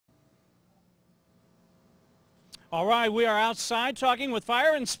All right, we are outside talking with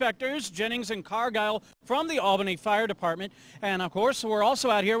fire inspectors Jennings and Cargyle from the Albany Fire Department. And of course, we're also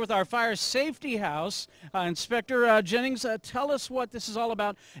out here with our fire safety house. Inspector Jennings, tell us what this is all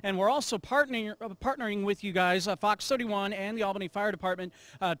about. And we're also partnering with you guys, Fox 31 and the Albany Fire Department,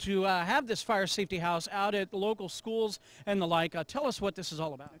 to have this fire safety house out at local schools and the like. Tell us what this is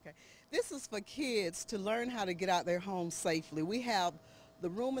all about. Okay. This is for kids to learn how to get out their home safely. We have the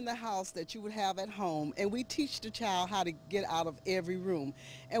room in the house that you would have at home, and we teach the child how to get out of every room.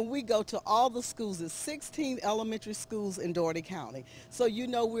 And we go to all the schools. There's 16 elementary schools in Dougherty County. So you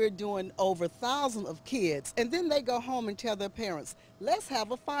know we're doing over 1,000 of kids. And then they go home and tell their parents, let's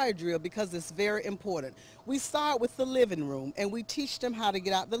have a fire drill because it's very important. We start with the living room, and we teach them how to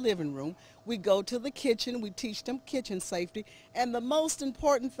get out the living room. We go to the kitchen, we teach them kitchen safety, and the most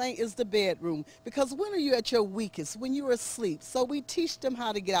important thing is the bedroom, because when are you at your weakest? When you're asleep. So we teach them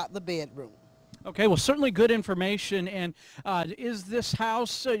how to get out the bedroom. Okay, well, certainly good information. And is this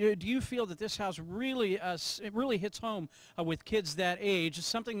house, do you feel that this house really, it really hits home with kids that age? It's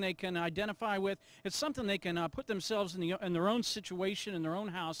something they can identify with. It's something they can put themselves in their own situation, in their own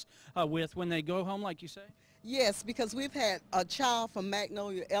house with when they go home, like you say? Yes, because we've had a child from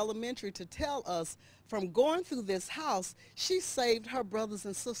Magnolia Elementary to tell us from going through this house, she saved her brothers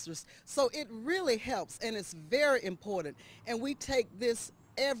and sisters. So it really helps, and it's very important. And we take this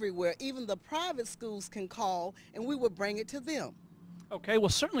everywhere. Even the private schools can call, and we will bring it to them. Okay, well,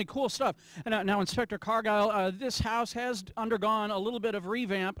 certainly cool stuff. And now, Inspector Cargyle, this house has undergone a little bit of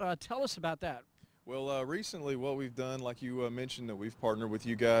revamp. Tell us about that. Well, recently what we've done, like you mentioned, that we've partnered with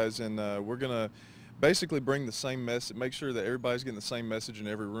you guys, and we're going to basically bring the same message, make sure that everybody's getting the same message in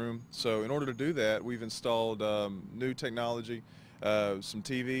every room. So in order to do that, we've installed new technology, some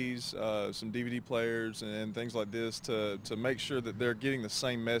TVs, some DVD players, and things like this to make sure that they're getting the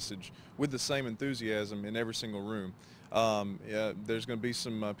same message with the same enthusiasm in every single room. There's going to be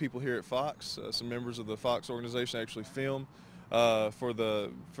some people here at Fox, some members of the Fox organization actually film for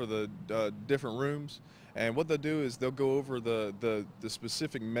the different rooms. And what they'll do is they'll go over the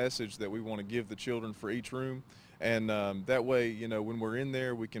specific message that we want to give the children for each room. And that way, you know, when we're in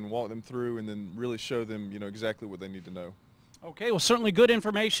there, we can walk them through and then really show them, you know, exactly what they need to know. Okay, well, certainly good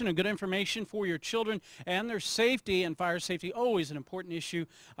information, and good information for your children and their safety. And fire safety, always an important issue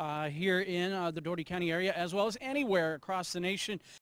here in the Dougherty County area, as well as anywhere across the nation.